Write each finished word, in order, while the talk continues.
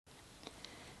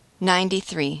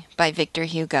93 by Victor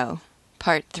Hugo,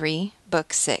 Part 3,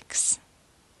 Book 6.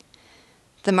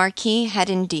 The Marquis had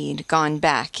indeed gone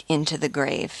back into the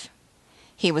grave.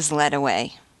 He was led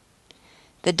away.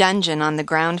 The dungeon on the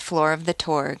ground floor of the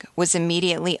Torg was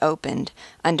immediately opened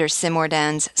under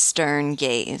Simordan's stern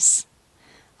gaze.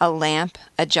 A lamp,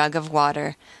 a jug of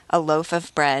water, a loaf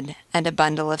of bread, and a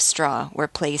bundle of straw were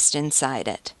placed inside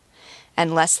it,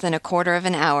 and less than a quarter of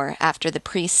an hour after the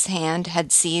priest's hand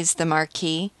had seized the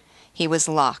Marquis, he was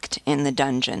locked in the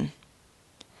dungeon.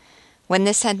 When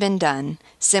this had been done,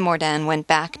 Simordan went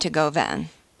back to Gauvin.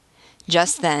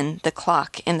 Just then the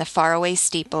clock in the faraway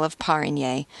steeple of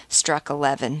Parigny struck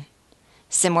 11.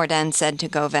 Simordan said to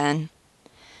Gauvin,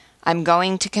 "I'm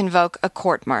going to convoke a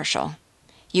court-martial.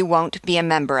 You won't be a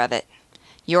member of it.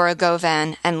 You're a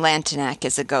Gauvin, and Lantenac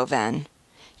is a Gauvin.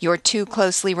 You're too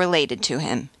closely related to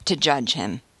him to judge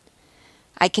him.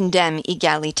 I condemn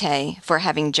Égalité for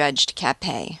having judged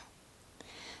Capet.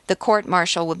 The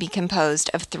court-martial will be composed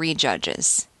of 3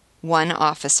 judges, 1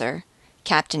 officer,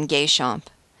 Captain Gaichamp,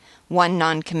 1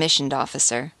 non-commissioned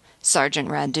officer, Sergeant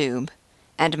Radoub,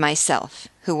 and myself,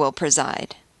 who will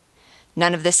preside.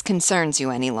 None of this concerns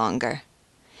you any longer.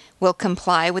 We'll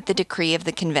comply with the decree of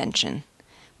the convention.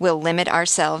 We'll limit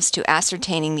ourselves to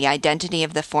ascertaining the identity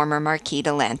of the former Marquis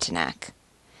de Lantenac.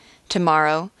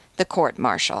 Tomorrow, the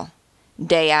court-martial.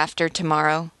 Day after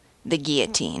tomorrow, the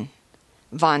guillotine.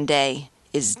 Vendée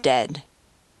is dead."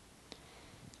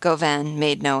 Gauvin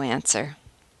made no answer.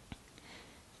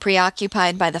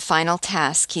 Preoccupied by the final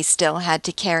task he still had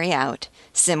to carry out,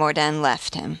 Simordan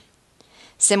left him.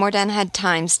 Simordan had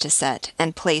times to set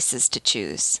and places to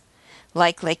choose.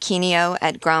 Like Lequinio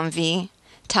at Granville,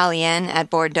 Tallien at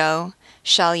Bordeaux,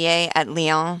 Chalier at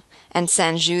Lyons, and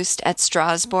Saint-Just at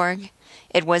Strasbourg,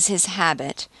 it was his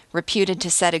habit, reputed to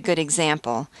set a good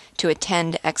example, to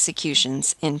attend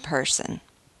executions in person.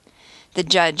 The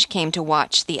judge came to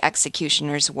watch the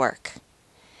executioner's work.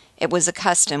 It was a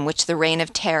custom which the Reign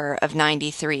of Terror of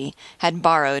 '93 had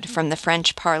borrowed from the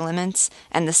French parliaments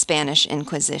and the Spanish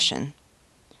Inquisition.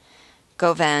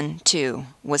 Gauvin, too,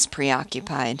 was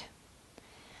preoccupied.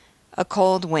 A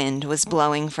cold wind was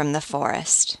blowing from the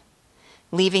forest.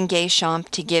 Leaving Gaichamp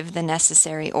to give the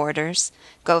necessary orders,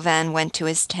 Gauvin went to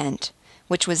his tent,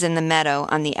 which was in the meadow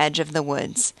on the edge of the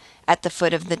woods, at the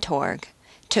foot of the Torg,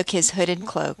 took his hooded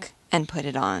cloak, and put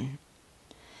it on.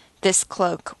 This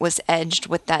cloak was edged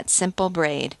with that simple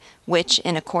braid which,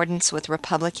 in accordance with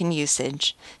Republican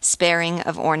usage, sparing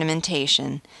of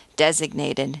ornamentation,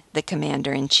 designated the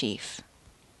commander-in-chief.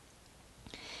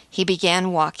 He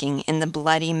began walking in the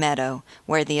bloody meadow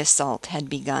where the assault had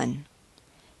begun.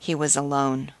 He was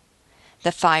alone.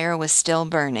 The fire was still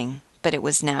burning, but it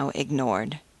was now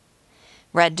ignored.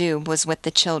 Radoub was with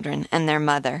the children and their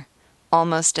mother,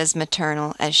 almost as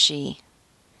maternal as she.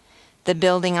 The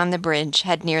building on the bridge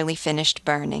had nearly finished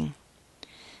burning.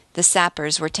 The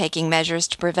sappers were taking measures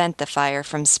to prevent the fire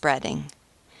from spreading.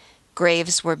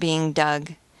 Graves were being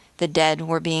dug, the dead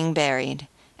were being buried,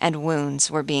 and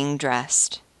wounds were being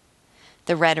dressed.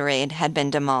 The retirade had been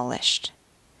demolished.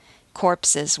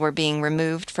 Corpses were being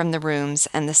removed from the rooms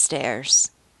and the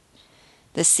stairs.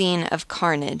 The scene of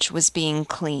carnage was being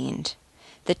cleaned.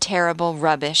 The terrible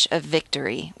rubbish of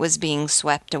victory was being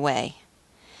swept away.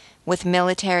 With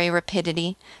military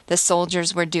rapidity, the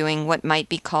soldiers were doing what might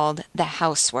be called the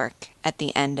housework at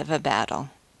the end of a battle.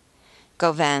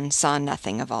 Gauvin saw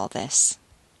nothing of all this.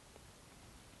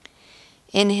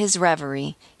 In his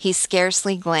reverie, he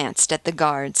scarcely glanced at the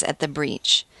guards at the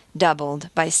breach, doubled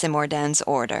by Simordan's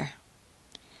order.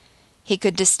 He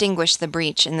could distinguish the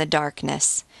breach in the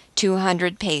darkness,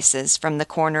 200 paces from the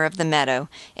corner of the meadow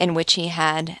in which he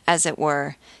had, as it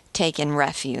were, taken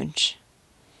refuge.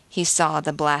 He saw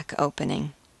the black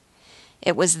opening.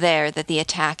 It was there that the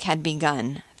attack had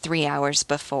begun 3 hours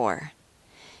before.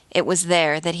 It was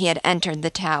there that he had entered the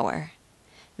tower.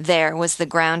 There was the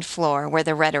ground floor where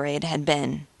the retirade had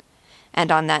been,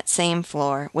 and on that same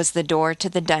floor was the door to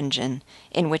the dungeon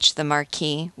in which the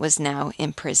Marquis was now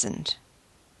imprisoned.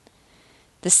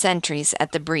 The sentries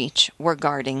at the breach were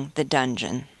guarding the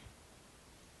dungeon.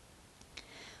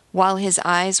 While his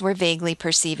eyes were vaguely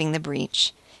perceiving the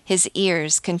breach, his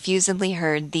ears confusedly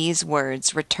heard these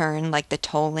words return like the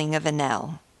tolling of a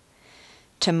knell.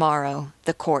 Tomorrow,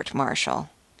 the court-martial.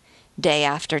 Day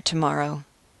after tomorrow,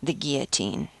 the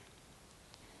guillotine.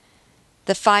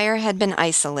 The fire had been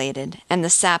isolated, and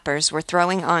the sappers were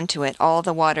throwing onto it all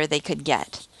the water they could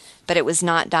get, but it was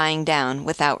not dying down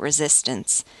without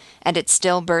resistance, and it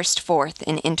still burst forth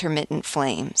in intermittent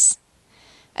flames.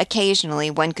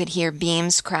 Occasionally one could hear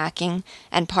beams cracking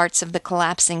and parts of the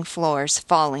collapsing floors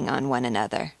falling on one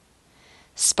another.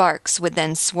 Sparks would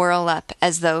then swirl up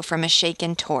as though from a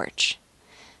shaken torch.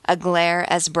 A glare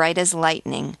as bright as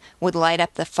lightning would light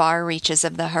up the far reaches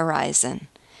of the horizon,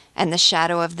 and the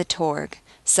shadow of the Torg,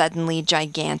 suddenly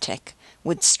gigantic,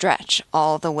 would stretch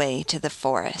all the way to the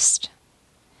forest.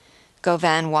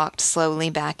 Gauvin walked slowly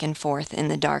back and forth in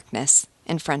the darkness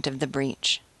in front of the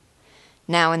breach.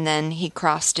 Now and then he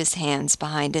crossed his hands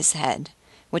behind his head,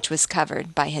 which was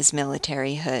covered by his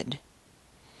military hood.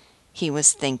 He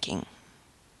was thinking.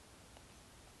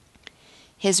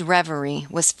 His reverie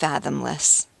was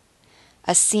fathomless.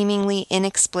 A seemingly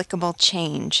inexplicable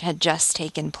change had just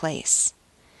taken place.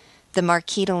 The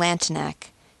Marquis de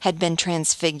Lantenac had been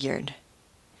transfigured.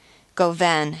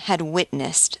 Gauvin had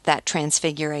witnessed that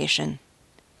transfiguration.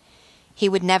 He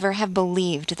would never have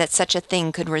believed that such a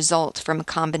thing could result from a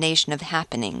combination of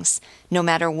happenings, no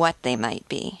matter what they might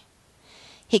be.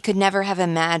 He could never have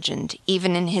imagined,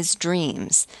 even in his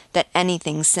dreams, that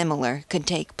anything similar could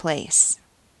take place.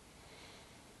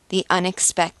 The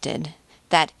unexpected,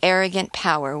 that arrogant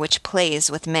power which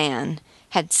plays with man,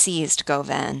 had seized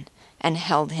Gauvin and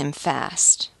held him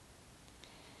fast.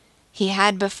 He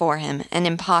had before him an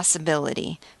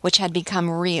impossibility which had become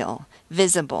real,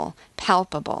 visible,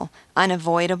 palpable,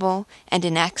 unavoidable, and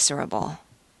inexorable.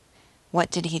 What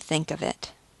did he think of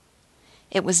it?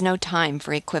 It was no time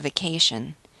for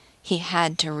equivocation. He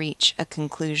had to reach a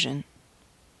conclusion.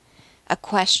 A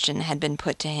question had been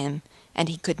put to him, and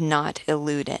he could not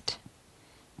elude it.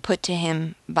 Put to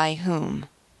him by whom?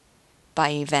 By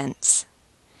events.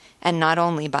 And not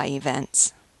only by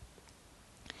events.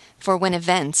 For when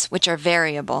events, which are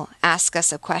variable, ask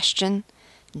us a question,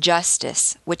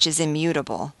 justice, which is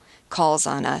immutable, calls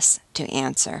on us to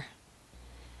answer.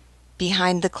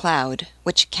 Behind the cloud,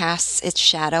 which casts its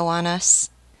shadow on us,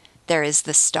 there is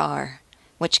the star,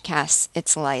 which casts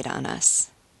its light on us.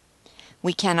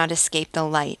 We cannot escape the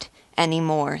light any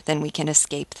more than we can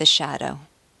escape the shadow.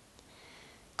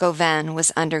 Gauvin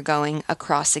was undergoing a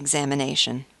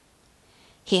cross-examination.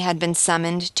 He had been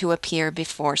summoned to appear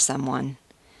before someone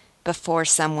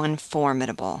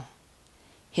formidable,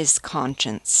 his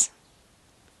conscience.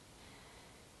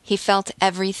 He felt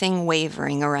everything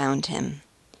wavering around him.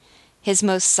 His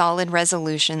most solid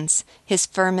resolutions, his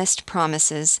firmest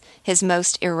promises, his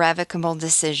most irrevocable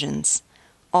decisions,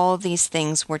 all these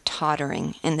things were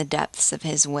tottering in the depths of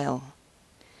his will.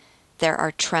 There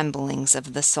are tremblings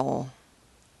of the soul.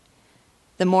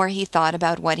 The more he thought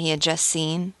about what he had just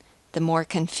seen, the more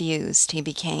confused he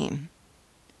became.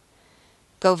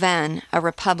 Gauvin, a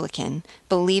Republican,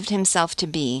 believed himself to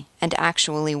be, and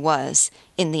actually was,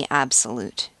 in the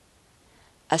absolute.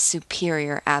 A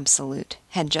superior absolute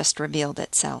had just revealed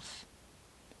itself.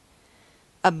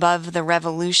 Above the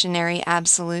revolutionary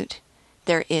absolute,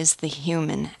 there is the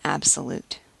human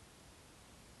absolute.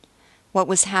 What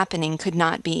was happening could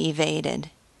not be evaded.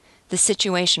 The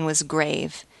situation was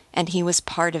grave, and he was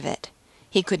part of it.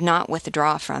 He could not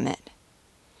withdraw from it.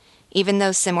 Even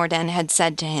though Simordan had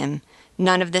said to him,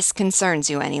 "None of this concerns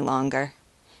you any longer,"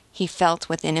 he felt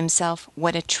within himself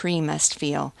what a tree must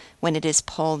feel when it is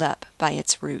pulled up by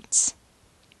its roots.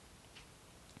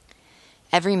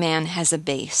 Every man has a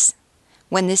base.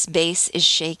 When this base is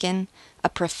shaken, a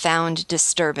profound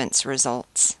disturbance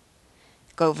results.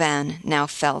 Gauvin now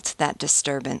felt that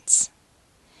disturbance.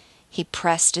 He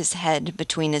pressed his head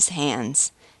between his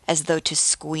hands, as though to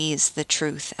squeeze the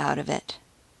truth out of it.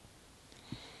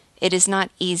 It is not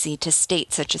easy to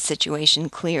state such a situation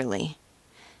clearly.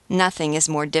 Nothing is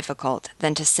more difficult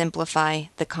than to simplify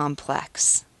the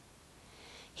complex.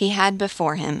 He had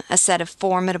before him a set of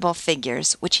formidable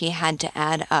figures which he had to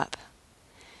add up.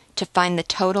 To find the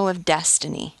total of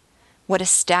destiny, what a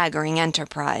staggering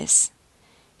enterprise!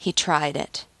 He tried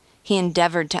it. He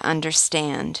endeavored to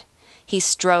understand. He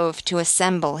strove to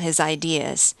assemble his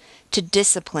ideas, to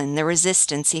discipline the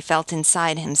resistance he felt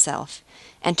inside himself,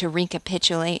 and to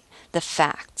recapitulate the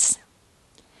facts.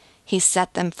 He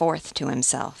set them forth to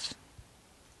himself.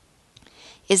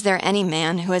 Is there any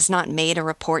man who has not made a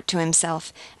report to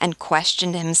himself and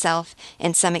questioned himself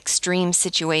in some extreme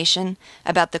situation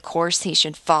about the course he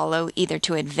should follow either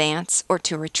to advance or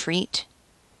to retreat?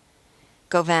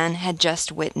 Gauvin had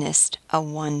just witnessed a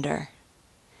wonder.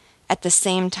 At the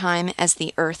same time as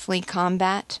the earthly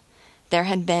combat, there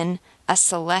had been a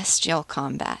celestial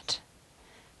combat,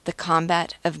 the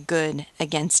combat of good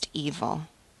against evil.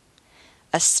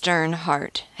 A stern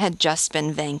heart had just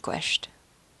been vanquished.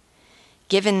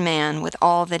 Given man with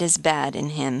all that is bad in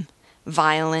him,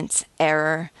 violence,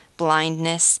 error,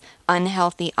 blindness,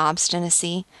 unhealthy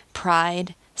obstinacy,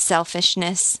 pride,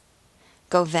 selfishness,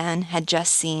 Gauvin had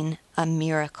just seen a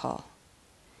miracle,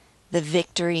 the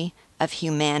victory of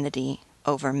humanity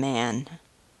over man.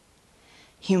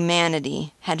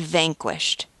 Humanity had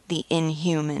vanquished the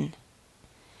inhuman.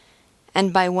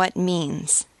 And by what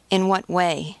means? In what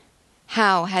way?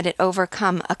 How had it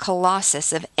overcome a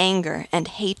colossus of anger and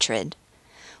hatred?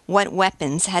 What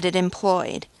weapons had it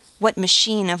employed? What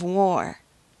machine of war?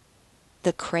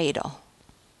 The cradle.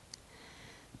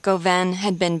 Gawain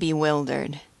had been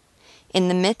bewildered. In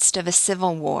the midst of a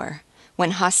civil war,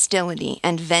 when hostility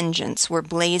and vengeance were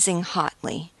blazing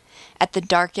hotly, at the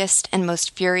darkest and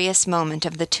most furious moment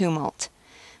of the tumult,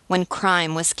 when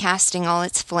crime was casting all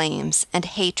its flames and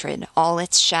hatred all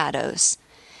its shadows,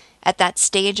 at that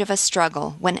stage of a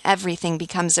struggle when everything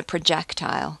becomes a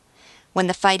projectile, when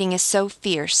the fighting is so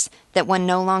fierce that one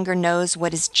no longer knows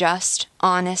what is just,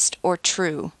 honest, or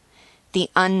true, the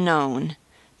unknown,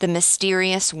 the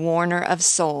mysterious warner of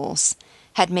souls,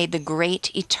 had made the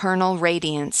great eternal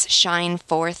radiance shine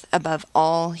forth above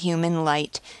all human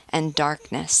light and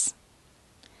darkness.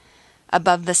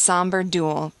 Above the somber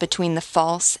duel between the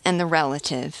false and the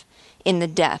relative, in the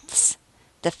depths,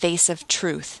 the face of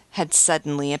truth had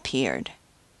suddenly appeared.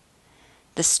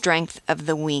 The strength of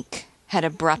the weak had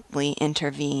abruptly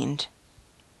intervened.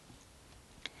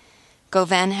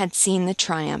 Gawain had seen the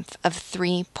triumph of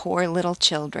 3 poor little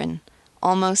children,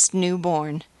 almost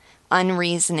newborn,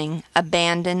 unreasoning,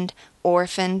 abandoned,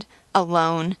 orphaned,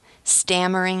 alone,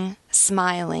 stammering,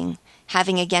 smiling,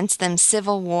 having against them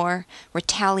civil war,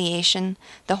 retaliation,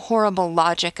 the horrible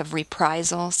logic of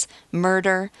reprisals,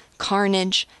 murder,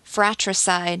 carnage,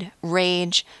 fratricide,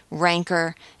 rage,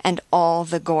 rancor, and all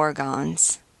the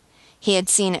Gorgons. He had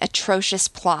seen atrocious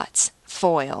plots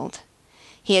foiled.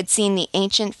 He had seen the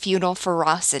ancient feudal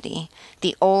ferocity,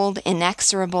 the old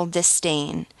inexorable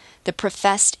disdain, the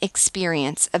professed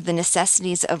experience of the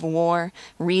necessities of war,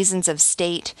 reasons of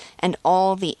state, and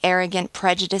all the arrogant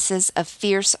prejudices of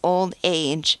fierce old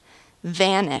age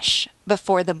vanish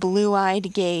before the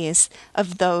blue-eyed gaze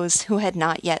of those who had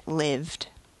not yet lived.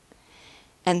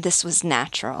 And this was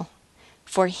natural,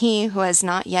 for he who has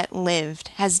not yet lived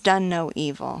has done no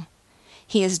evil.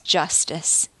 He is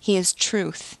justice, he is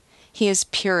truth, he is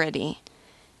purity,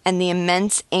 and the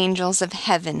immense angels of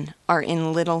heaven are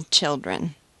in little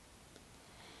children.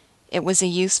 It was a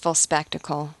useful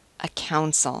spectacle, a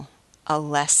counsel, a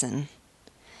lesson.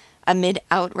 Amid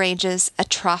outrages,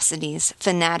 atrocities,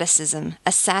 fanaticism,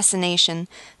 assassination,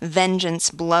 vengeance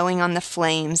blowing on the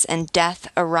flames, and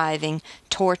death arriving,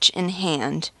 torch in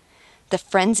hand, the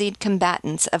frenzied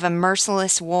combatants of a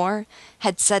merciless war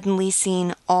had suddenly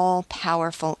seen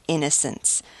all-powerful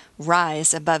innocence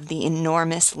rise above the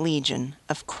enormous legion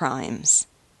of crimes.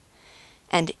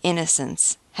 And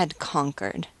innocence had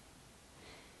conquered.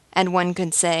 And one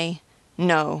could say,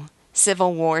 no,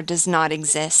 civil war does not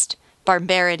exist,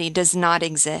 barbarity does not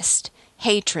exist,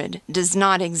 hatred does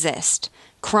not exist,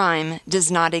 crime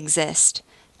does not exist,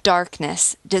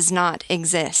 darkness does not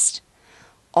exist.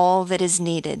 All that is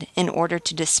needed in order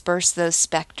to disperse those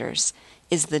specters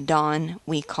is the dawn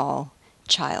we call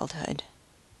childhood.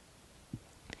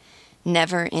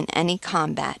 Never in any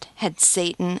combat had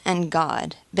Satan and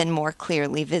God been more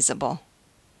clearly visible.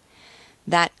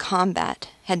 That combat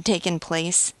had taken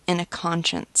place in a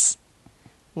conscience,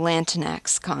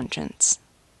 Lantenac's conscience.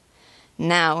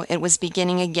 Now it was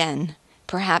beginning again,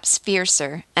 perhaps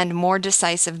fiercer and more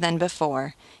decisive than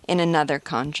before, in another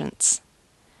conscience,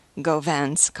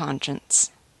 Gawain's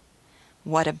conscience.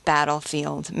 What a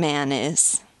battlefield man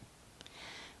is!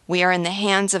 We are in the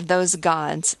hands of those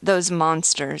gods, those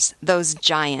monsters, those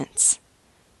giants,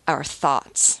 our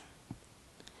thoughts.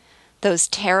 Those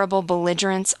terrible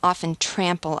belligerents often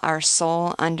trample our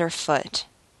soul underfoot.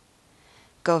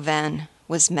 Gawain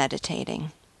was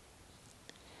meditating.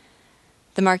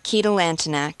 The Marquis de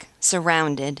Lantenac,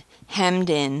 surrounded, hemmed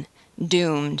in,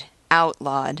 doomed,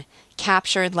 outlawed,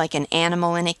 captured like an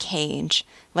animal in a cage,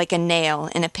 like a nail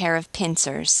in a pair of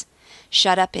pincers,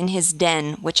 shut up in his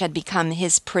den which had become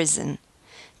his prison,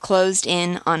 closed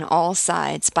in on all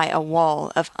sides by a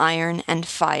wall of iron and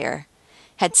fire,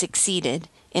 had succeeded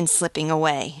in slipping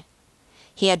away.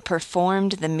 He had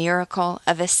performed the miracle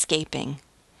of escaping.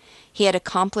 He had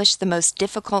accomplished the most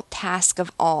difficult task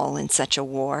of all in such a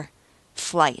war,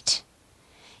 flight.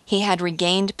 He had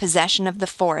regained possession of the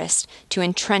forest to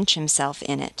entrench himself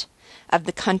in it, of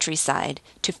the countryside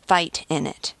to fight in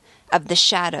it, of the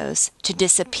shadows to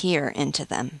disappear into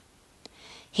them.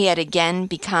 He had again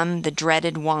become the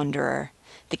dreaded wanderer,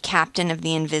 the captain of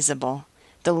the invisible,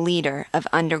 the leader of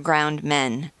underground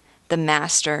men, the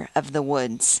master of the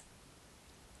woods.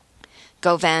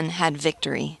 Gawain had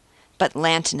victory, but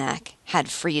Lantenac had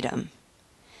freedom.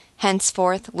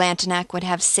 Henceforth Lantenac would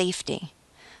have safety,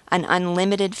 an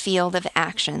unlimited field of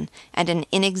action, and an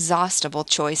inexhaustible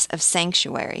choice of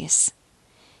sanctuaries.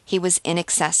 He was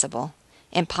inaccessible,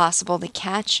 impossible to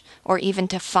catch or even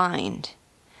to find.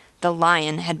 The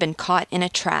lion had been caught in a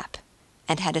trap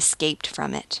and had escaped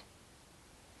from it.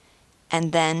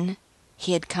 And then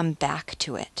he had come back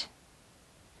to it.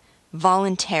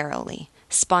 Voluntarily,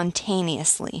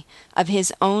 spontaneously, of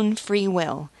his own free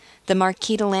will, the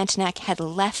Marquis de Lantenac had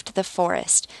left the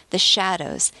forest, the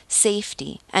shadows,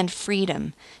 safety, and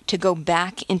freedom to go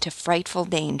back into frightful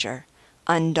danger,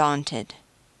 undaunted.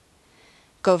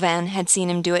 Gauvain had seen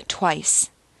him do it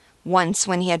twice, once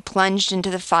when he had plunged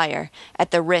into the fire at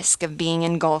the risk of being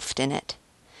engulfed in it,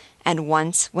 and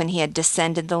once when he had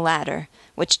descended the ladder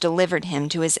which delivered him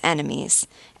to his enemies,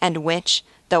 and which,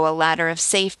 though a ladder of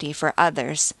safety for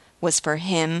others, was for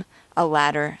him a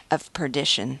ladder of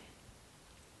perdition.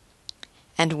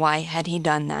 And why had he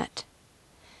done that?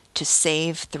 To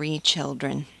save 3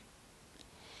 children.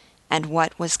 And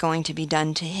what was going to be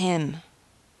done to him?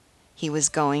 He was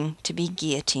going to be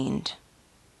guillotined.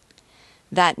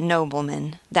 That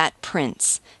nobleman, that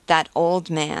prince, that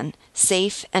old man,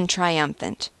 safe and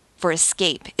triumphant, for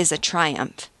escape is a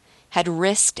triumph, had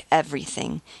risked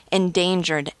everything,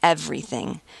 endangered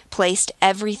everything, placed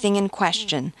everything in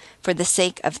question for the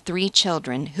sake of 3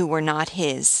 children who were not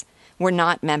his, were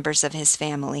not members of his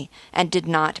family, and did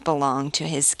not belong to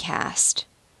his caste.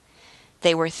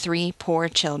 They were 3 poor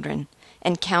children,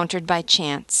 encountered by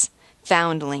chance,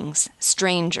 foundlings,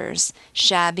 strangers,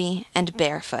 shabby and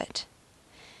barefoot.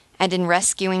 And in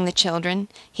rescuing the children,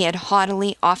 he had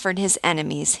haughtily offered his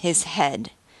enemies his head,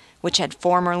 which had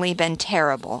formerly been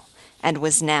terrible, and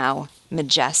was now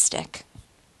majestic.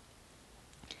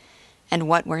 And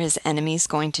what were his enemies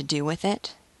going to do with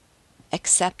it?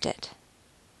 Accept it.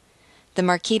 The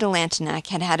Marquis de Lantenac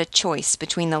had had a choice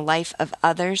between the life of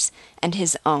others and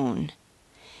his own.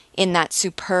 In that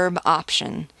superb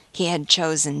option, he had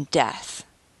chosen death,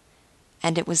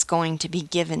 and it was going to be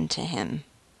given to him.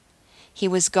 He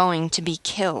was going to be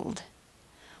killed.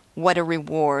 What a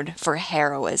reward for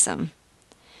heroism!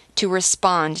 To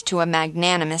respond to a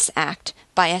magnanimous act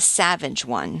by a savage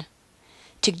one,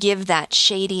 to give that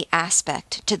shady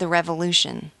aspect to the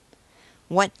revolution.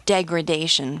 What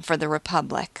degradation for the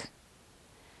Republic!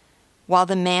 While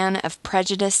the man of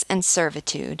prejudice and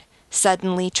servitude,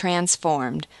 suddenly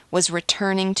transformed, was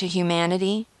returning to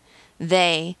humanity,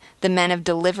 they, the men of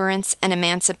deliverance and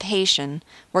emancipation,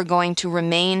 were going to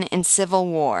remain in civil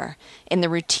war, in the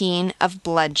routine of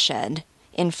bloodshed,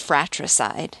 in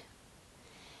fratricide.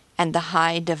 And the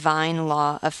high divine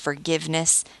law of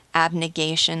forgiveness,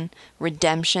 abnegation,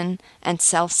 redemption, and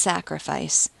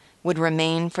self-sacrifice would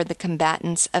remain for the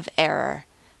combatants of error,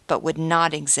 but would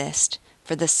not exist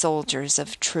for the soldiers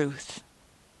of truth.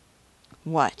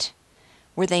 What?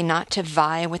 Were they not to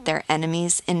vie with their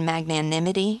enemies in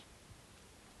magnanimity?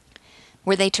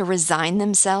 Were they to resign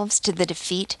themselves to the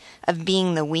defeat of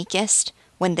being the weakest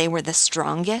when they were the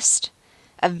strongest,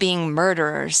 of being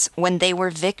murderers when they were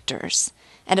victors,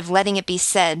 and of letting it be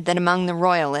said that among the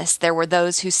Royalists there were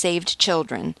those who saved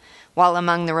children, while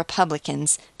among the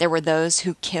Republicans there were those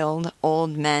who killed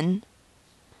old men?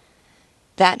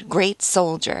 That great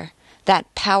soldier,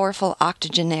 that powerful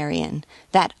octogenarian,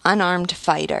 that unarmed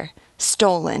fighter,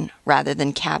 stolen rather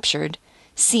than captured,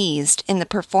 seized in the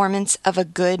performance of a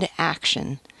good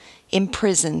action,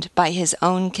 imprisoned by his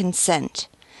own consent,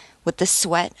 with the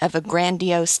sweat of a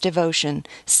grandiose devotion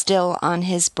still on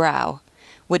his brow,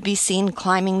 would be seen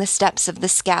climbing the steps of the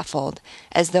scaffold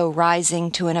as though rising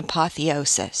to an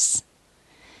apotheosis.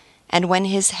 And when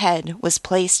his head was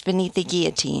placed beneath the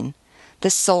guillotine, the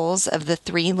souls of the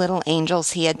 3 little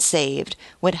angels he had saved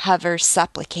would hover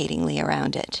supplicatingly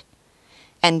around it.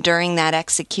 And during that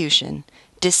execution,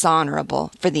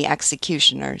 dishonorable for the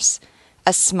executioners,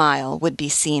 a smile would be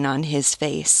seen on his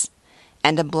face,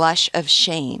 and a blush of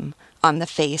shame on the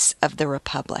face of the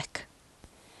Republic.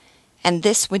 And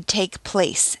this would take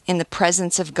place in the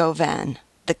presence of Gauvain,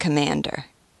 the commander.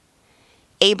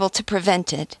 Able to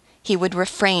prevent it, he would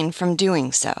refrain from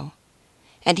doing so,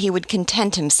 and he would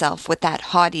content himself with that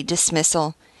haughty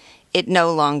dismissal, "It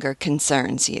no longer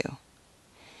concerns you."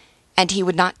 And he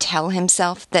would not tell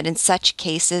himself that in such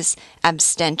cases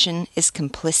abstention is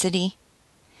complicity,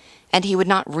 and he would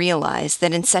not realize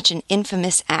that in such an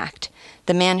infamous act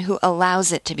the man who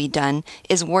allows it to be done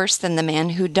is worse than the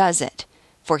man who does it,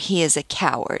 for he is a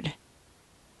coward.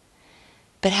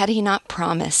 But had he not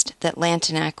promised that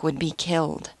Lantenac would be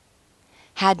killed?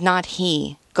 Had not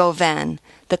he, Gauvain,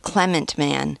 the clement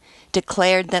man,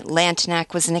 declared that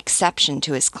Lantenac was an exception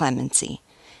to his clemency,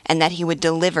 and that he would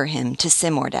deliver him to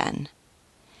Simordan?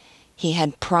 He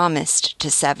had promised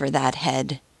to sever that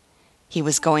head. He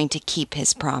was going to keep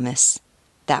his promise.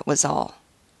 That was all.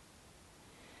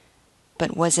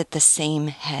 But was it the same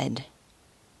head?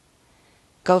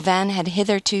 Gauvin had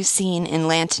hitherto seen in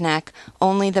Lantenac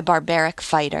only the barbaric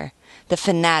fighter, the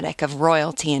fanatic of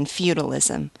royalty and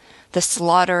feudalism, the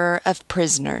slaughterer of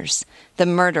prisoners, the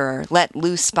murderer let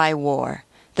loose by war,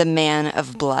 the man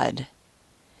of blood.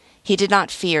 He did not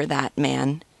fear that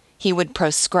man. He would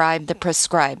proscribe the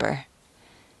proscriber.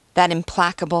 That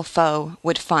implacable foe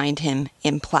would find him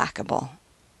implacable.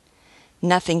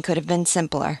 Nothing could have been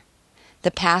simpler. The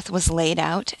path was laid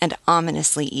out and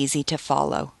ominously easy to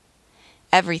follow.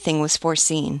 Everything was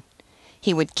foreseen.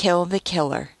 He would kill the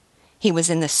killer. He was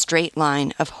in the straight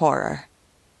line of horror.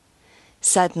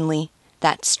 Suddenly,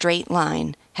 that straight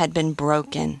line had been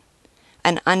broken.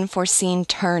 An unforeseen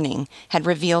turning had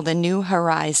revealed a new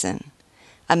horizon.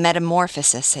 A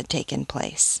metamorphosis had taken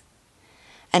place.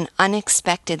 An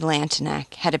unexpected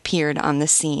Lantenac had appeared on the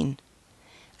scene.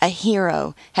 A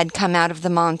hero had come out of the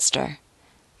monster.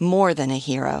 More than a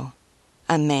hero,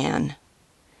 a man.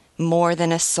 More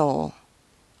than a soul,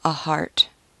 a heart.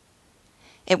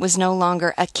 It was no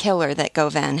longer a killer that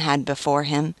Gauvin had before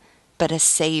him, but a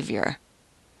savior.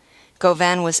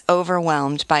 Gauvin was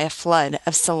overwhelmed by a flood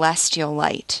of celestial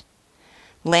light.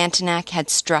 Lantenac had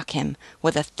struck him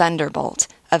with a thunderbolt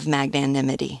of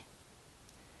magnanimity.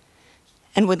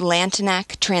 And would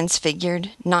Lantenac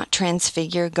transfigured not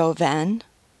transfigure Gauvin?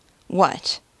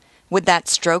 What? Would that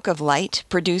stroke of light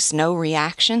produce no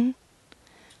reaction?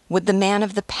 Would the man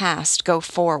of the past go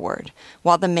forward,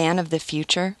 while the man of the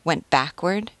future went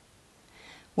backward?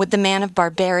 Would the man of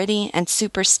barbarity and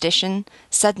superstition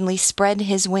suddenly spread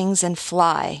his wings and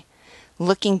fly,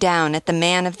 looking down at the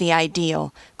man of the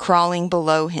ideal crawling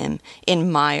below him in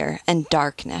mire and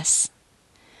darkness?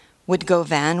 Would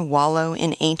Gauvin wallow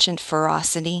in ancient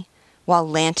ferocity, while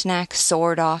Lantenac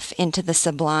soared off into the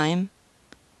sublime?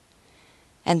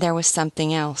 And there was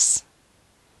something else.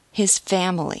 His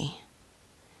family.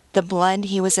 The blood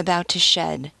he was about to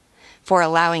shed, for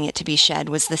allowing it to be shed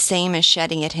was the same as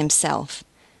shedding it himself,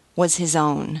 was his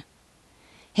own.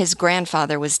 His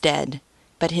grandfather was dead,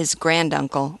 but his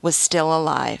granduncle was still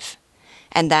alive,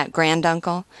 and that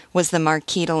granduncle was the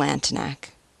Marquis de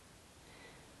Lantenac.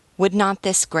 Would not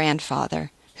this grandfather,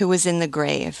 who was in the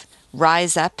grave,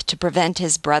 rise up to prevent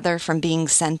his brother from being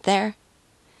sent there?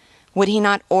 Would he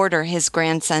not order his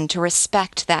grandson to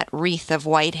respect that wreath of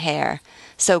white hair,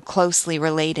 so closely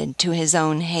related to his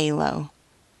own halo?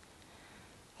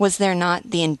 Was there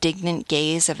not the indignant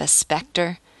gaze of a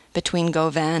spectre between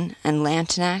Gauvin and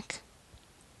Lantenac?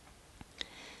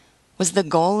 Was the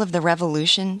goal of the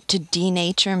revolution to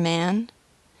denature man?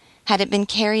 Had it been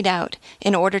carried out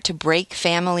in order to break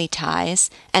family ties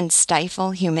and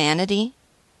stifle humanity?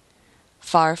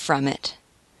 Far from it.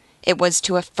 It was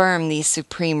to affirm these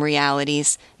supreme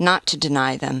realities, not to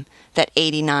deny them, that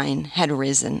 '89 had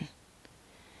risen.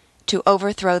 To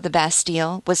overthrow the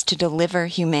Bastille was to deliver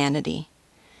humanity.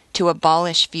 To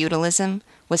abolish feudalism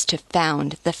was to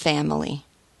found the family.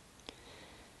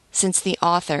 Since the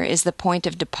author is the point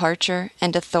of departure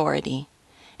and authority,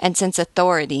 and since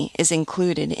authority is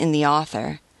included in the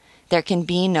author, there can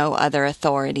be no other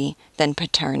authority than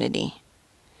paternity.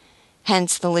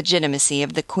 Hence the legitimacy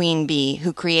of the queen bee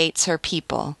who creates her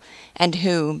people, and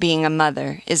who, being a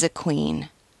mother, is a queen.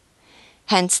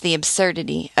 Hence the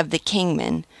absurdity of the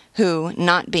kingman, who,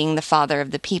 not being the father of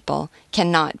the people,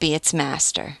 cannot be its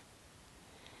master.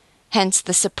 Hence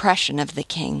the suppression of the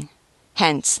king.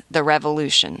 Hence the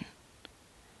revolution.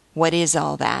 What is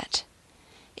all that?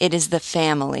 It is the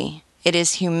family. It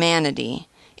is humanity.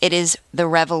 It is the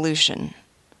revolution.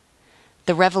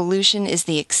 The revolution is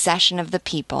the accession of the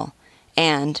people,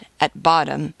 and, at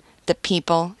bottom, the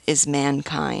people is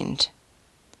mankind.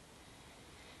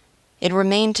 It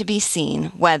remained to be seen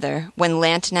whether, when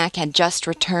Lantenac had just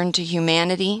returned to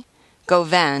humanity,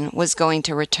 Gauvin was going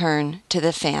to return to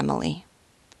the family.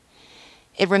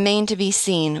 It remained to be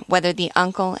seen whether the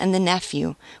uncle and the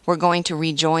nephew were going to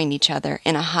rejoin each other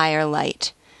in a higher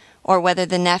light, or whether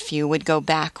the nephew would go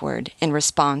backward in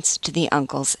response to the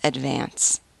uncle's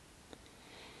advance.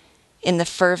 In the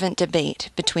fervent debate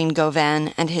between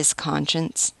Gauvin and his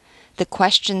conscience, the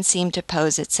question seemed to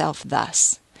pose itself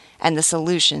thus, and the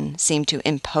solution seemed to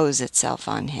impose itself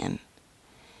on him.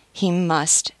 He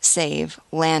must save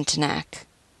Lantenac.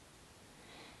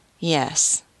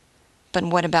 Yes, but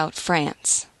what about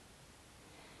France?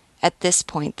 At this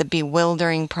point, the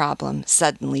bewildering problem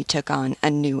suddenly took on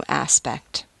a new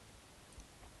aspect.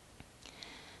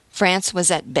 France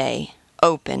was at bay,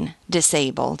 open,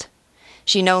 disabled.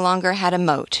 She no longer had a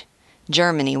moat.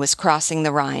 Germany was crossing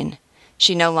the Rhine.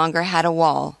 She no longer had a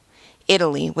wall.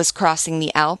 Italy was crossing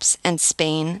the Alps and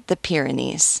Spain the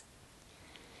Pyrenees.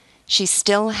 She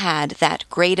still had that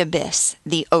great abyss,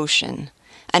 the ocean,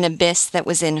 an abyss that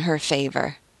was in her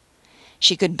favor.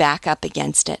 She could back up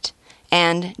against it,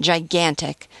 and,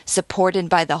 gigantic, supported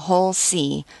by the whole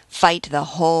sea, fight the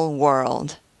whole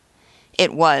world.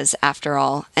 It was, after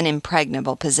all, an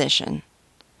impregnable position.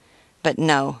 But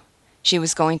no, she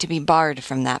was going to be barred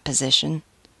from that position.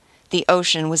 The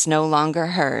ocean was no longer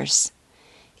hers.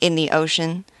 In the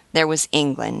ocean, there was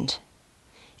England.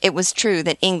 It was true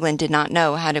that England did not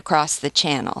know how to cross the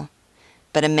Channel,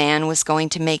 but a man was going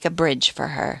to make a bridge for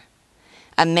her.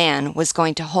 A man was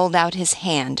going to hold out his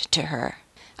hand to her.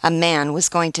 A man was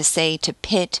going to say to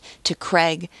Pitt, to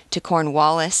Craig, to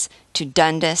Cornwallis, to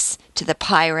Dundas, to the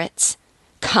pirates,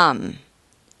 "Come."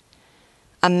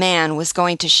 A man was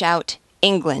going to shout,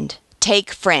 "England, take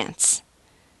France."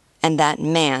 And that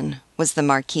man was the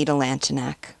Marquis de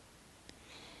Lantenac.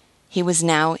 He was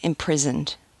now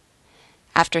imprisoned.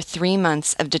 After 3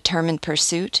 months of determined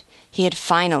pursuit, he had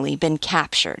finally been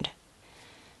captured.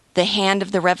 The hand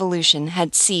of the revolution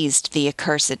had seized the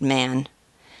accursed man.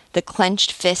 The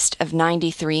clenched fist of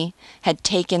 '93 had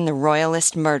taken the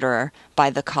royalist murderer by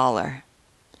the collar.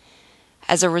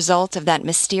 As a result of that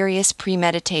mysterious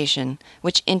premeditation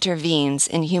which intervenes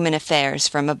in human affairs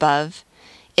from above,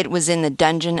 it was in the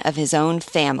dungeon of his own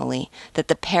family that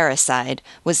the parricide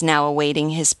was now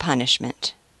awaiting his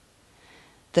punishment.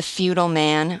 The feudal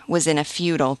man was in a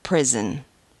feudal prison.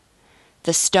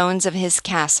 The stones of his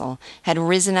castle had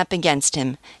risen up against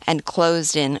him and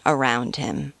closed in around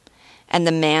him, and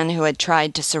the man who had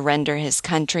tried to surrender his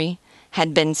country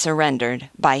had been surrendered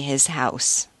by his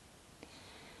house.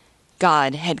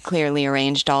 God had clearly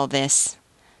arranged all this.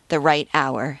 The right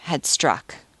hour had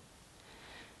struck.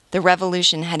 The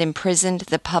revolution had imprisoned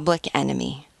the public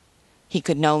enemy. He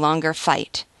could no longer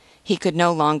fight. He could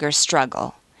no longer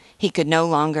struggle. He could no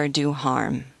longer do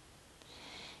harm.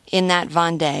 In that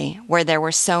Vendée, where there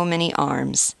were so many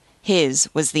arms, his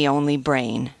was the only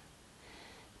brain.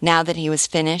 Now that he was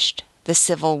finished, the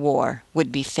Civil War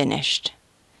would be finished.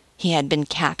 He had been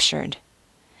captured.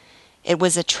 It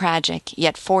was a tragic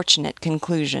yet fortunate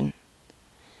conclusion.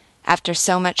 After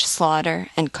so much slaughter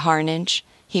and carnage,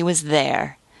 he was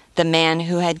there, the man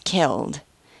who had killed,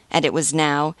 and it was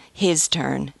now his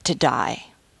turn to die.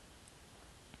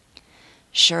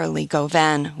 Surely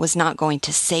Govan was not going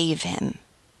to save him.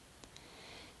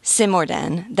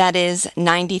 Simordan, that is,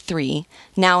 93,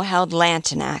 now held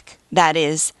Lantenac, that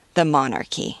is, the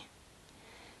monarchy.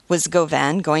 Was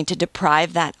Govan going to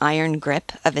deprive that iron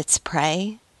grip of its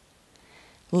prey?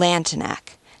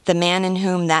 Lantenac, the man in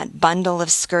whom that bundle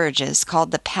of scourges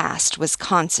called the past was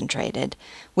concentrated,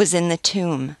 was in the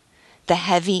tomb. The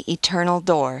heavy eternal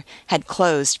door had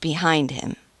closed behind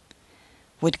him.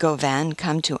 Would Govan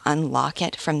come to unlock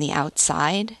it from the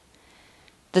outside?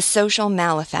 The social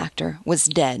malefactor was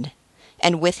dead,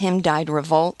 and with him died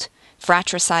revolt,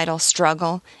 fratricidal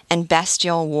struggle, and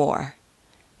bestial war.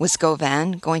 Was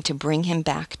Govan going to bring him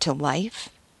back to life?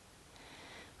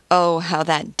 Oh, how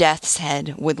that death's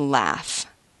head would laugh.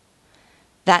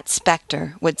 That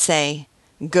spectre would say,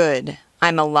 "Good,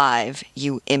 I'm alive,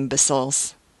 you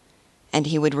imbeciles." And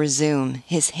he would resume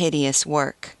his hideous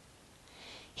work.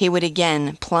 He would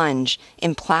again plunge,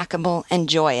 implacable and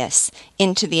joyous,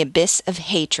 into the abyss of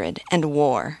hatred and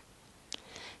war.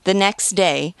 The next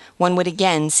day, one would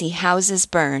again see houses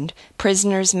burned,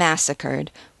 prisoners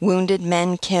massacred, wounded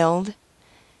men killed,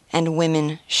 and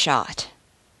women shot.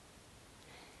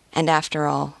 And after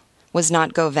all, was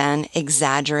not Govan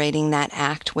exaggerating that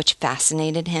act which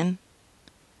fascinated him?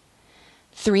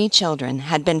 3 children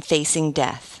had been facing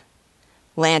death.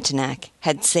 Lantenac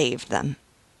had saved them.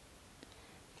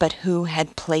 But who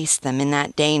had placed them in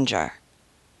that danger?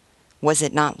 Was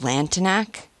it not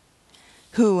Lantenac?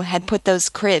 Who had put those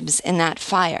cribs in that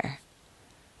fire?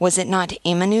 Was it not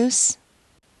Imanus?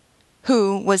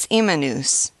 Who was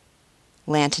Imanus?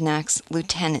 Lantenac's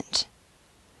lieutenant.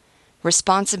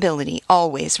 Responsibility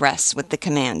always rests with the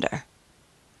commander.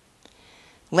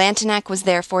 Lantenac was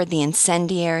therefore the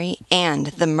incendiary and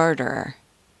the murderer.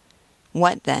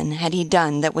 What, then, had he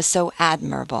done that was so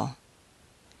admirable?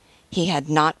 He had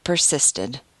not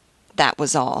persisted. That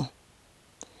was all.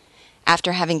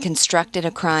 After having constructed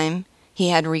a crime, he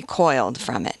had recoiled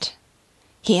from it.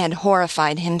 He had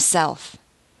horrified himself.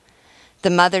 The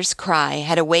mother's cry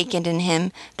had awakened in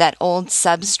him that old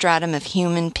substratum of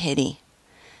human pity,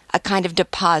 a kind of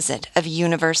deposit of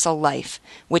universal life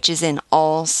which is in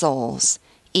all souls,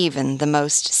 even the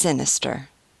most sinister.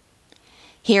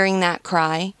 Hearing that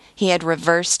cry, he had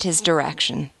reversed his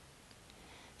direction.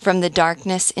 From the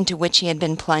darkness into which he had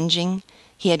been plunging,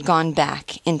 he had gone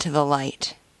back into the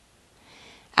light.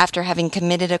 After having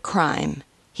committed a crime,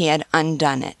 he had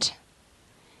undone it.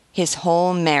 His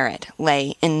whole merit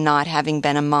lay in not having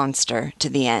been a monster to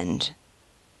the end.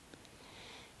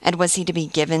 And was he to be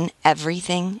given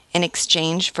everything in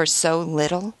exchange for so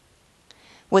little?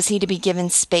 Was he to be given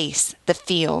space, the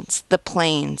fields, the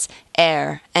plains,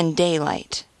 air, and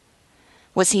daylight?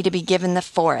 Was he to be given the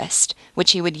forest,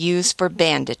 which he would use for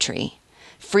banditry,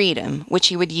 freedom, which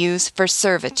he would use for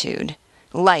servitude,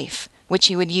 life, which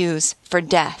he would use for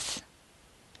death?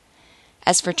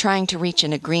 As for trying to reach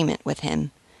an agreement with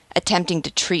him, attempting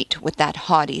to treat with that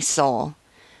haughty soul,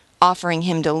 offering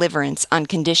him deliverance on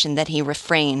condition that he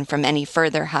refrain from any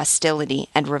further hostility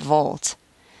and revolt,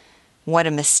 what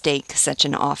a mistake such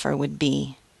an offer would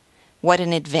be! What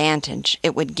an advantage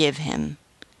it would give him!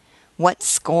 What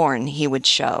scorn he would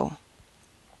show!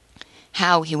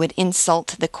 How he would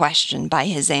insult the question by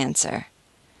his answer!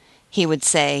 He would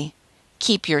say,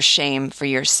 "Keep your shame for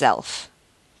yourself.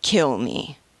 Kill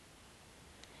me."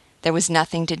 There was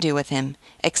nothing to do with him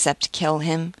except kill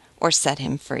him or set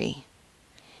him free.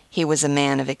 He was a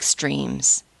man of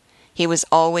extremes. He was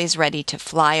always ready to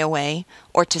fly away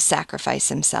or to sacrifice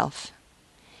himself.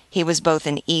 He was both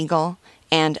an eagle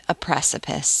and a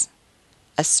precipice,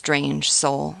 a strange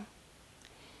soul.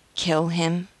 Kill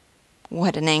him?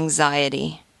 What an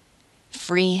anxiety.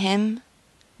 Free him?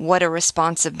 What a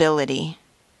responsibility.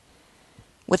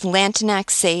 With Lantenac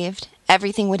saved,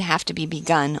 everything would have to be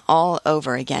begun all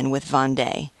over again with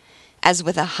Vendée, as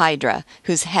with a hydra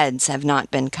whose heads have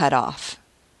not been cut off.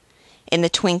 In the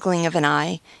twinkling of an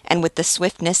eye, and with the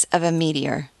swiftness of a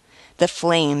meteor, the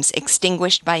flames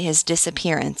extinguished by his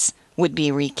disappearance would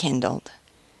be rekindled.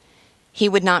 He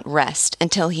would not rest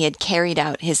until he had carried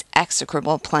out his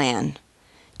execrable plan,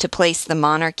 to place the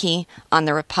monarchy on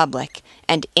the Republic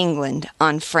and England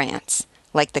on France,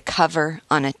 like the cover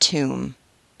on a tomb.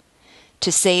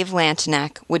 To save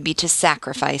Lantenac would be to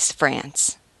sacrifice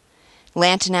France.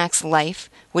 Lantenac's life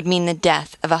would mean the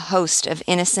death of a host of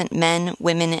innocent men,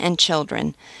 women, and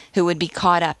children who would be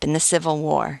caught up in the Civil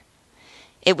War.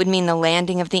 It would mean the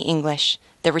landing of the English,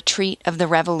 the retreat of the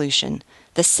Revolution,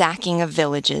 the sacking of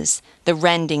villages, the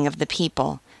rending of the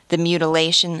people, the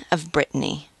mutilation of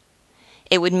Brittany.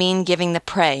 It would mean giving the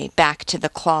prey back to the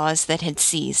claws that had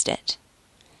seized it.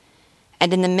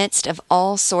 And in the midst of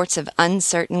all sorts of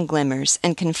uncertain glimmers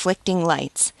and conflicting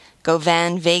lights,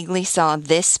 Gauvin vaguely saw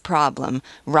this problem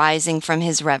rising from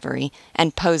his reverie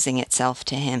and posing itself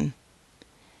to him.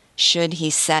 Should he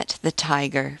set the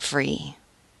tiger free?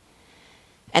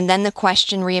 And then the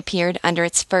question reappeared under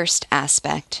its first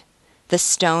aspect, the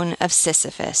stone of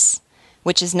Sisyphus,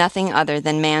 which is nothing other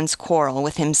than man's quarrel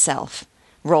with himself,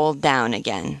 rolled down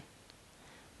again.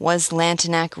 Was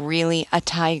Lantenac really a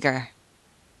tiger?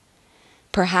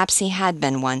 Perhaps he had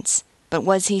been once, but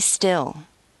was he still?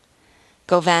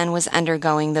 Gauvin was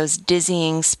undergoing those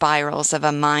dizzying spirals of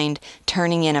a mind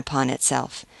turning in upon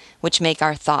itself, which make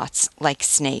our thoughts like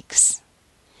snakes.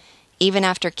 Even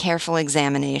after careful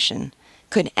examination,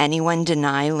 could anyone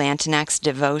deny Lantenac's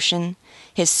devotion,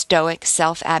 his stoic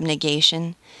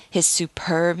self-abnegation, his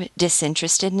superb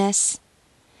disinterestedness?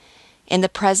 In the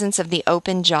presence of the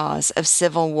open jaws of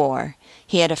civil war,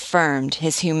 he had affirmed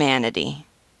his humanity.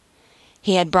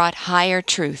 He had brought higher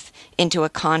truth into a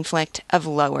conflict of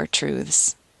lower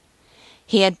truths.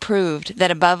 He had proved that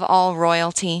above all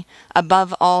royalty,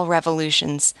 above all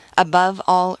revolutions, above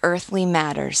all earthly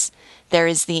matters, there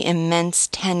is the immense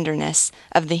tenderness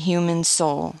of the human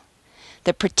soul,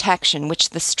 the protection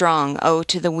which the strong owe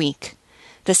to the weak,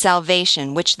 the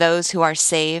salvation which those who are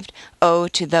saved owe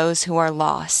to those who are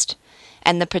lost,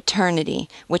 and the paternity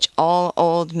which all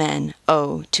old men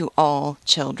owe to all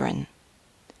children.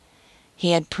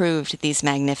 He had proved these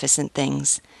magnificent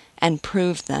things, and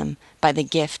proved them by the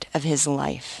gift of his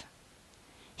life.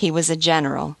 He was a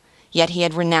general, yet he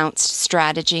had renounced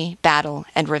strategy, battle,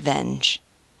 and revenge.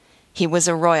 He was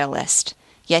a royalist,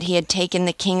 yet he had taken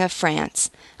the King of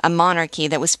France, a monarchy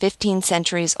that was 15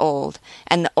 centuries old,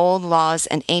 and the old laws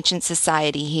and ancient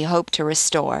society he hoped to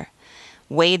restore,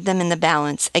 weighed them in the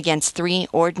balance against 3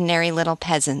 ordinary little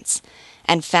peasants,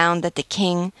 and found that the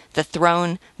king, the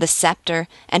throne, the scepter,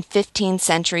 and 15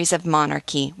 centuries of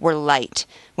monarchy were light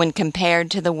when compared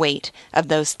to the weight of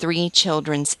those 3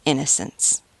 children's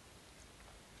innocence.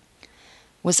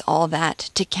 Was all that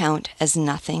to count as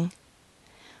nothing?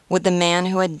 Would the man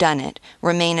who had done it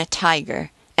remain a tiger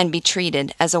and be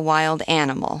treated as a wild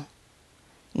animal?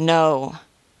 No.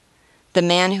 The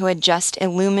man who had just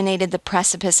illuminated the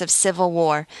precipice of civil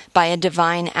war by a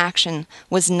divine action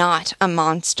was not a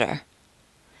monster.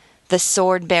 The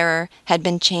sword-bearer had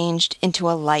been changed into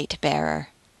a light-bearer.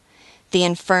 The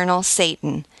infernal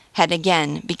Satan had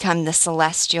again become the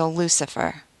celestial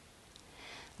Lucifer.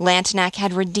 Lantenac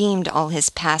had redeemed all his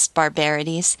past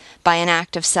barbarities by an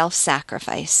act of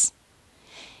self-sacrifice.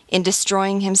 In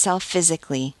destroying himself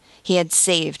physically, he had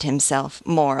saved himself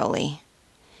morally.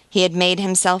 He had made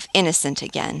himself innocent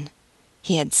again.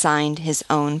 He had signed his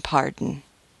own pardon.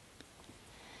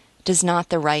 Does not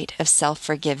the right of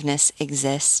self-forgiveness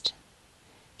exist?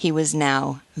 He was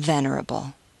now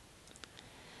venerable.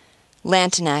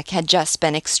 Lantenac had just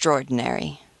been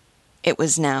extraordinary. It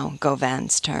was now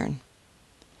Gauvain's turn.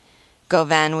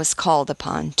 Gauvain was called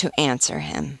upon to answer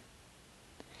him.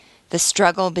 The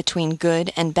struggle between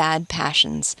good and bad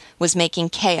passions was making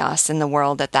chaos in the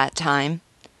world at that time.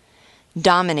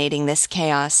 Dominating this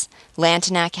chaos,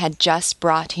 Lantenac had just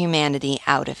brought humanity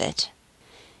out of it.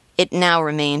 It now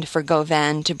remained for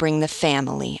Gauvain to bring the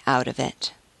family out of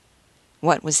it.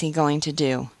 What was he going to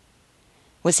do?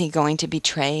 Was he going to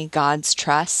betray God's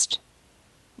trust?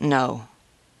 No.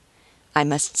 I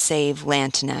must save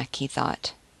Lantenac, he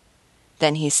thought.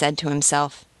 Then he said to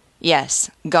himself, yes,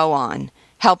 go on.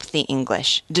 Help the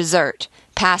English. Desert.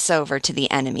 Pass over to the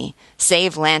enemy.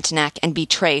 Save Lantenac and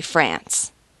betray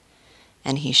France.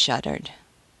 And he shuddered.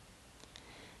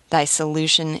 Thy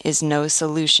solution is no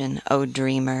solution, O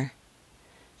dreamer.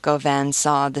 Gauvain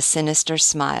saw the sinister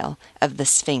smile of the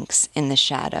Sphinx in the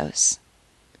shadows.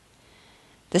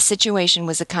 The situation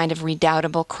was a kind of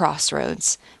redoubtable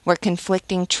crossroads, where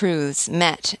conflicting truths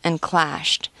met and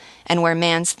clashed, and where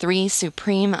man's three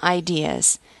supreme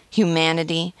ideas,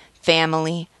 humanity,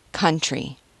 family,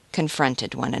 country,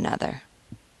 confronted one another.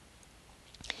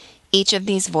 Each of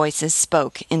these voices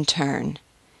spoke in turn,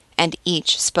 and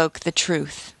each spoke the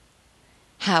truth.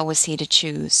 How was he to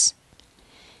choose?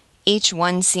 Each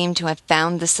one seemed to have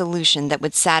found the solution that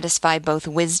would satisfy both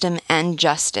wisdom and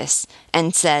justice,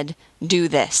 and said, do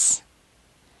this.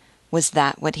 Was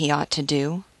that what he ought to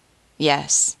do?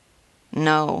 Yes.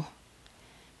 No.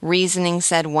 Reasoning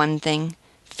said one thing,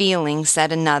 feeling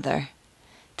said another.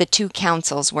 The two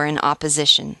counsels were in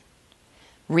opposition.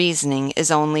 Reasoning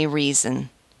is only reason.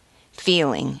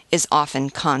 Feeling is often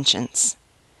conscience.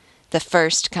 The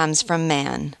first comes from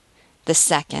man, the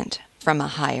second from a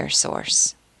higher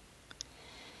source.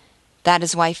 That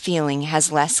is why feeling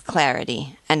has less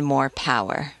clarity and more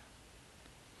power.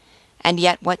 And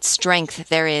yet what strength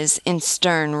there is in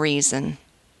stern reason.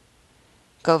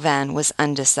 Gauvain was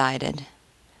undecided.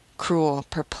 Cruel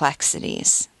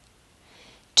perplexities.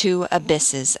 Two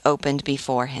abysses opened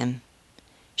before him.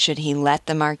 Should he let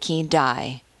the Marquis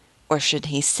die, or should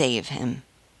he save him?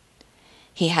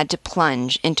 He had to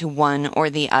plunge into one or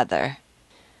the other.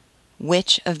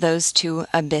 Which of those two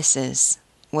abysses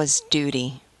was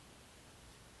duty?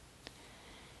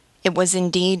 It was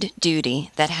indeed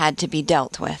duty that had to be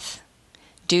dealt with.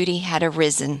 Duty had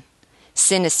arisen,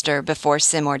 sinister before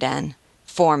Simordan,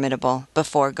 formidable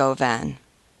before Gauvain.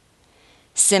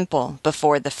 Simple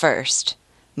before the first,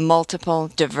 multiple,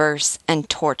 diverse, and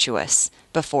tortuous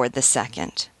before the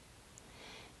second.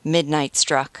 Midnight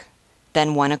struck,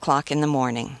 then 1 o'clock in the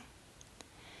morning.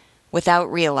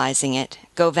 Without realizing it,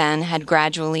 Gauvain had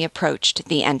gradually approached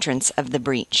the entrance of the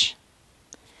breach.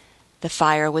 The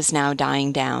fire was now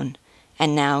dying down,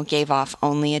 and now gave off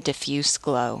only a diffuse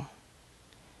glow.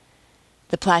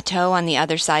 The plateau on the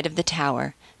other side of the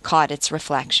tower caught its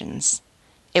reflections.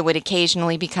 It would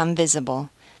occasionally become visible,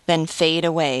 then fade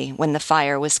away when the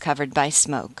fire was covered by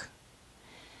smoke.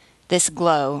 This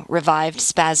glow, revived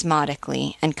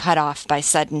spasmodically and cut off by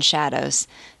sudden shadows,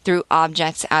 threw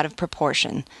objects out of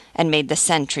proportion and made the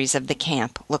sentries of the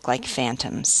camp look like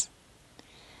phantoms.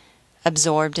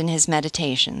 Absorbed in his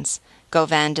meditations,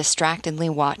 Gauvain distractedly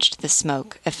watched the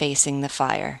smoke effacing the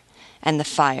fire, and the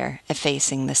fire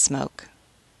effacing the smoke.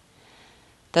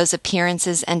 Those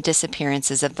appearances and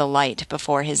disappearances of the light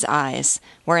before his eyes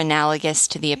were analogous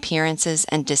to the appearances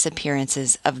and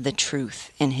disappearances of the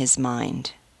truth in his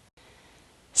mind.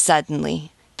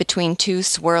 Suddenly, between two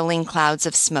swirling clouds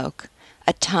of smoke,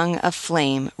 a tongue of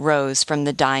flame rose from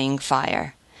the dying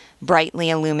fire, brightly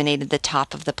illuminated the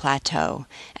top of the plateau,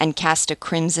 and cast a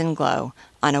crimson glow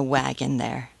on a wagon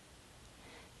there.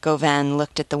 Gauvain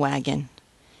looked at the wagon.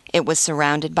 It was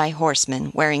surrounded by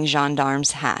horsemen wearing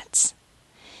gendarmes' hats.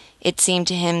 It seemed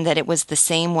to him that it was the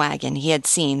same wagon he had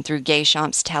seen through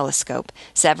Guéchamp's telescope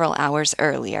several hours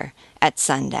earlier, at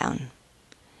sundown.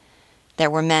 There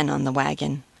were men on the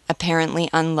wagon, apparently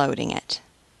unloading it.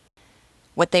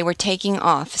 What they were taking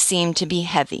off seemed to be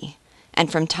heavy,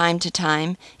 and from time to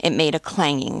time it made a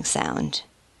clanging sound.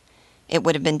 It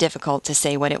would have been difficult to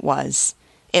say what it was.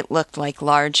 It looked like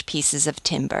large pieces of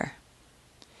timber.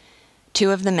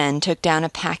 Two of the men took down a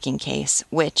packing case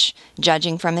which,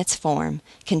 judging from its form,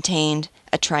 contained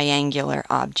a triangular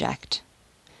object.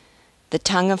 The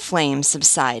tongue of flame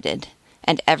subsided,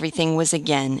 and everything was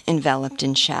again enveloped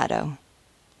in shadow.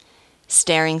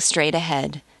 Staring straight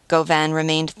ahead, Govan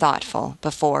remained thoughtful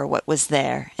before what was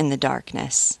there in the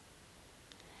darkness.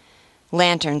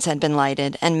 Lanterns had been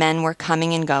lighted, and men were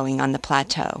coming and going on the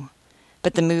plateau,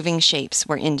 but the moving shapes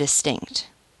were indistinct.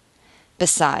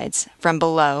 Besides, from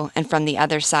below and from the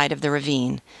other side of the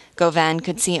ravine, Govan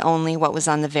could see only what was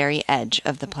on the very edge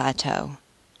of the plateau.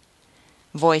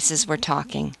 Voices were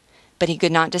talking, but he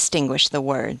could not distinguish the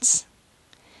words.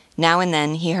 Now and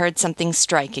then he heard something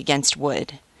strike against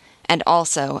wood, and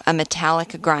also a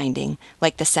metallic grinding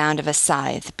like the sound of a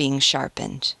scythe being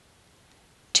sharpened.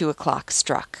 2 o'clock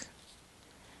struck.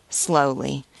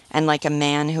 Slowly, and like a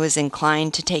man who is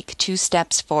inclined to take 2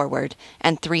 steps forward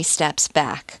and 3 steps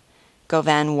back,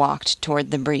 Govan walked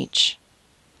toward the breach.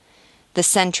 The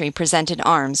sentry presented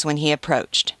arms when he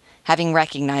approached, having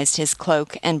recognized his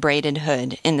cloak and braided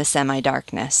hood in the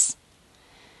semi-darkness.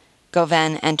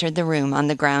 Govan entered the room on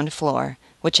the ground floor,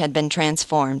 which had been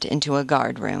transformed into a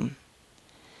guard room.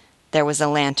 There was a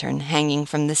lantern hanging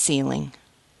from the ceiling.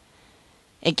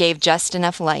 It gave just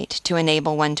enough light to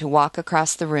enable one to walk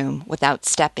across the room without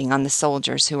stepping on the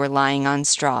soldiers who were lying on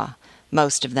straw,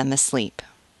 most of them asleep.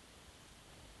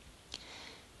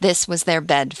 This was their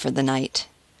bed for the night.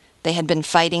 They had been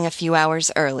fighting a few hours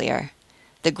earlier.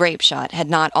 The grape shot had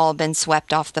not all been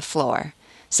swept off the floor,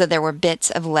 so there were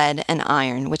bits of lead and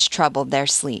iron which troubled their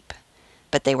sleep,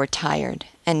 but they were tired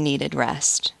and needed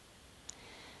rest.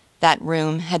 That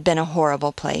room had been a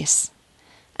horrible place.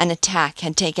 An attack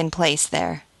had taken place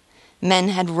there. Men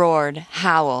had roared,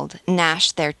 howled,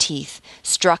 gnashed their teeth,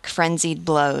 struck frenzied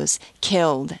blows,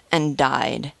 killed, and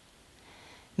died.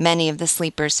 Many of the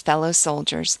sleepers' fellow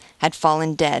soldiers had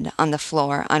fallen dead on the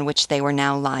floor on which they were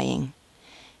now lying,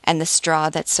 and the straw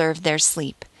that served their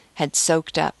sleep had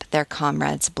soaked up their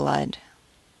comrades' blood.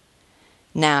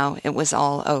 Now it was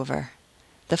all over.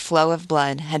 The flow of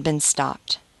blood had been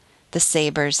stopped. The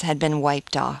sabers had been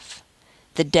wiped off.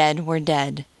 The dead were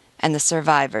dead, and the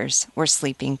survivors were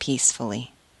sleeping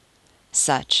peacefully.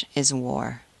 Such is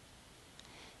war.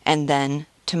 And then,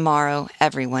 tomorrow,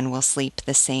 everyone will sleep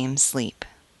the same sleep.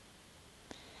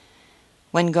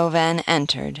 When Govan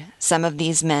entered, some of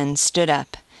these men stood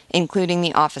up, including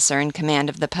the officer in command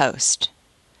of the post.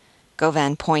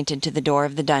 Govan pointed to the door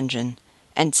of the dungeon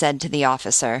and said to the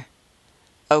officer,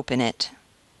 "Open it."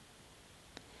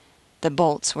 The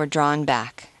bolts were drawn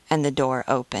back, and the door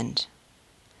opened.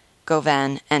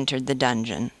 Govan entered the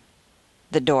dungeon.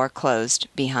 The door closed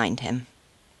behind him.